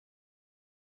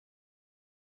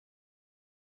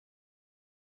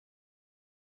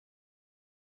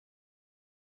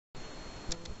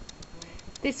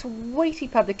This weighty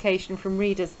publication from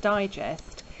Reader's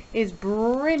Digest is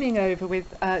brimming over with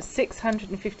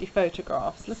 650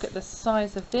 photographs. Look at the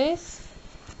size of this.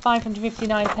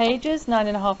 559 pages,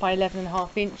 9.5 by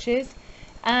 11.5 inches.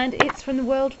 And it's from the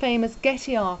world famous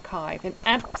Getty archive, an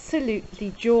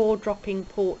absolutely jaw-dropping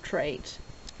portrait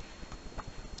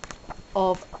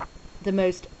of the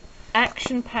most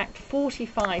action-packed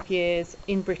 45 years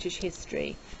in British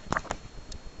history.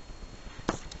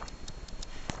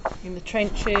 In the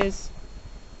trenches,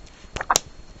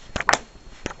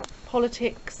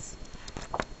 politics,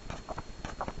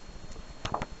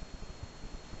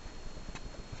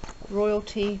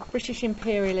 royalty, British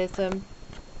imperialism.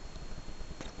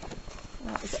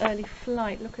 That was early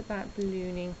flight. Look at that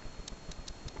ballooning.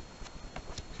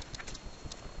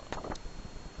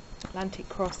 Atlantic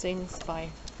crossings by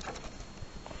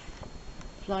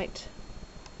flight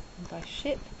and by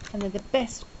ship. And then the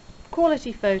best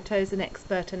quality photos and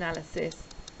expert analysis.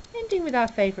 Ending with our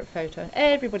favourite photo.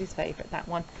 Everybody's favourite, that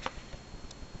one.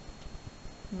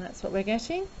 And that's what we're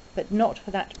getting, but not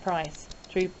for that price.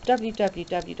 Through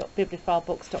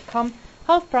www.bibliophilebooks.com.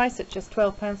 Half price at just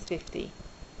 £12.50.